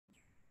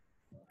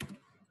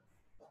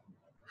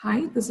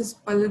Hi, this is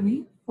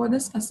Pallavi. For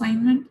this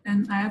assignment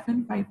in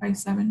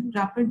IFN557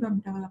 Rapid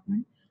Web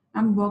Development,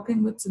 I'm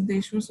working with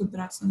Siddheshwar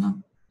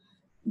Sudrasana.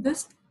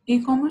 This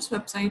e-commerce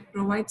website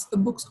provides the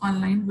books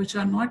online which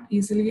are not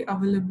easily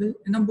available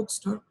in a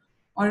bookstore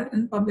or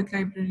in public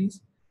libraries.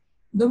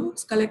 The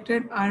books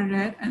collected are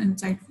rare and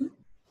insightful.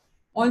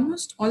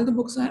 Almost all the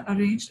books are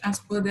arranged as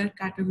per their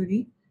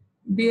category,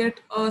 be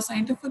it a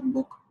scientific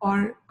book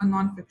or a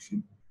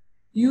non-fiction.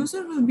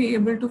 User will be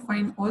able to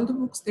find all the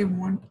books they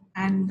want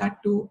and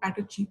that too at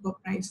a cheaper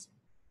price.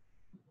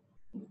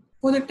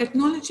 For the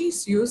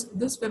technologies used,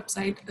 this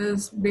website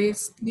is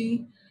based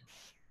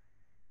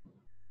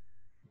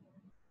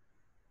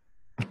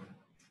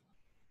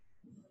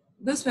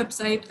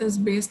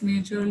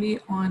majorly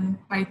on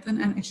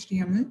Python and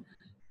HTML.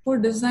 For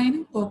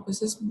designing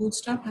purposes,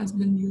 Bootstrap has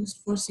been used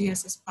for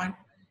CSS part.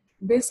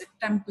 Basic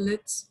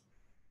templates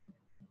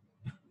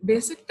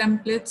Basic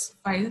templates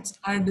files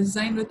are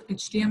designed with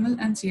HTML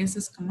and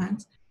CSS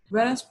commands,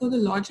 whereas for the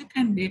logic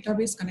and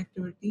database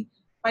connectivity,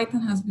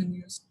 Python has been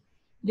used.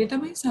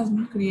 Database has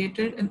been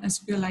created in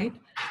SQLite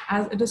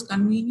as it is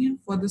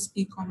convenient for this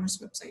e-commerce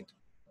website.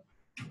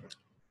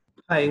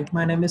 Hi,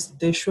 my name is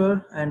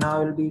Siddheshwar and I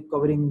will be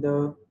covering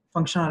the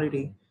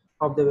functionality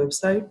of the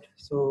website.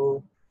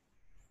 So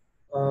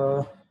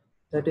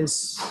that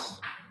is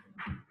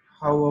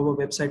how our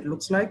website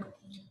looks like.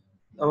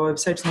 Our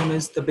website's name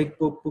is the Big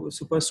Book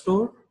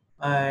Superstore,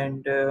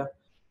 and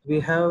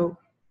we have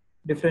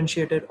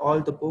differentiated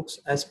all the books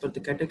as per the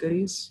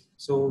categories.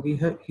 So we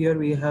have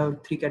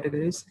three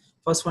categories.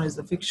 First one is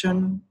the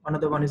fiction,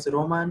 another one is the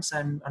romance,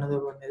 and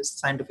another one is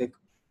scientific.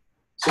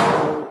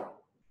 So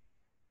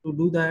to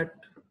do that,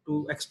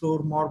 to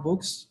explore more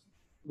books,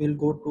 we'll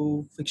go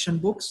to fiction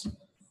books,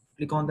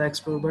 click on the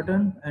explore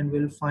button, and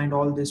we'll find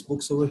all these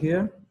books over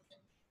here.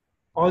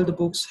 All the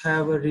books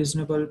have a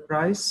reasonable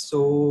price.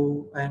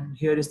 So, and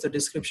here is the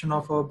description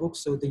of our book,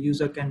 so the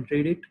user can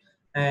read it.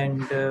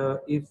 And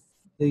if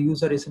the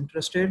user is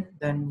interested,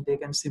 then they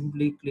can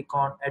simply click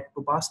on add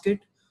to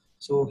basket.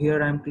 So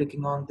here I'm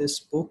clicking on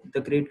this book,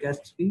 The Great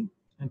Gatsby,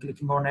 and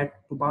clicking on add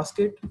to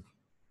basket,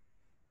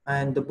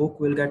 and the book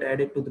will get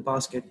added to the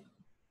basket,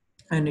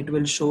 and it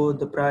will show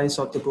the price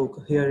of the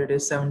book. Here it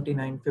is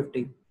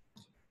 $79.50.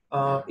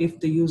 If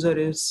the user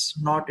is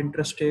not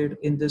interested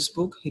in this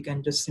book, he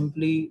can just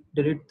simply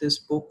delete this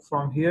book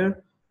from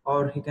here,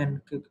 or he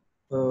can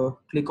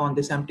click on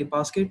this empty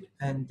basket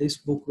and this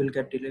book will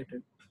get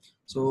deleted.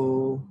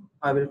 So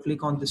I will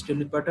click on this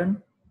delete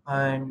button,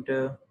 and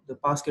the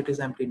basket is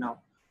empty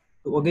now.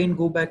 To again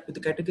go back to the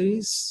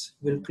categories,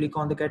 we'll click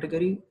on the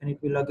category and it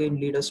will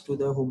again lead us to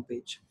the home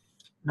page.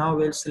 Now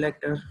we'll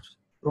select a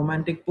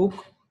romantic book,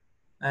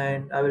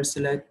 and I will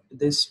select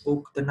this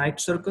book, The Night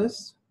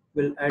Circus.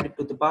 We'll add it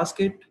to the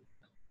basket,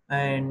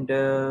 and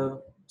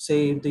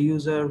say if the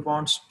user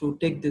wants to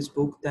take this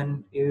book,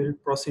 then he will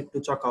proceed to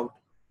checkout.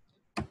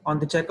 On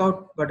the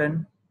checkout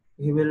button,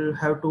 he will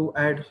have to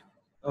add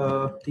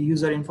the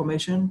user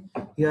information.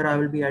 Here I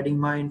will be adding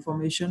my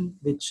information,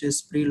 which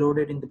is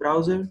preloaded in the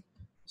browser.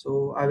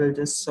 So I will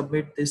just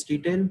submit this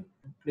detail,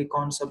 click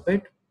on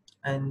submit,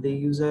 and the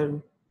user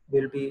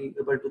will be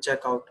able to check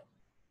out,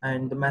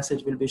 and the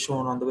message will be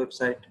shown on the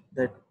website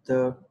that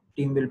the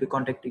team will be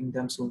contacting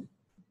them soon.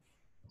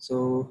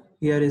 So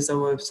here is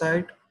our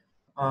website.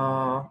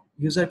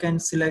 User can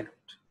select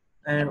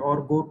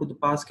or go to the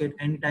basket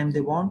anytime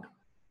they want.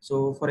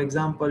 So for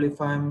example,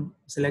 if I'm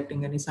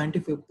selecting any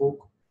scientific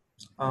book,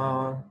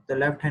 the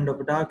left hand of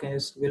the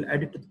darkness will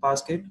add it to the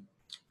basket,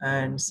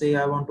 and say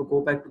I want to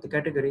go back to the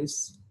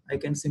categories, I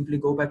can simply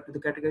go back to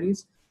the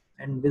categories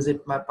and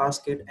visit my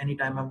basket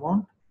anytime I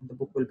want, and the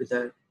book will be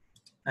there.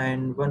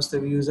 And once the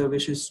user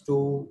wishes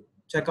to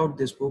check out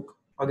this book,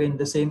 again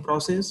the same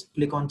process,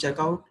 click on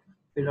checkout,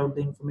 fill out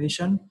the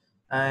information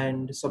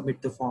and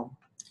submit the form.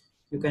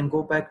 You can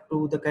go back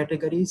to the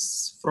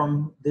categories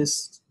from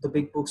this, the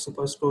Big Book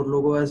Superstore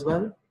logo as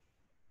well,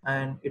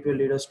 and it will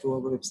lead us to our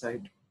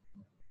website.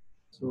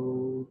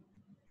 So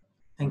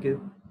thank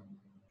you.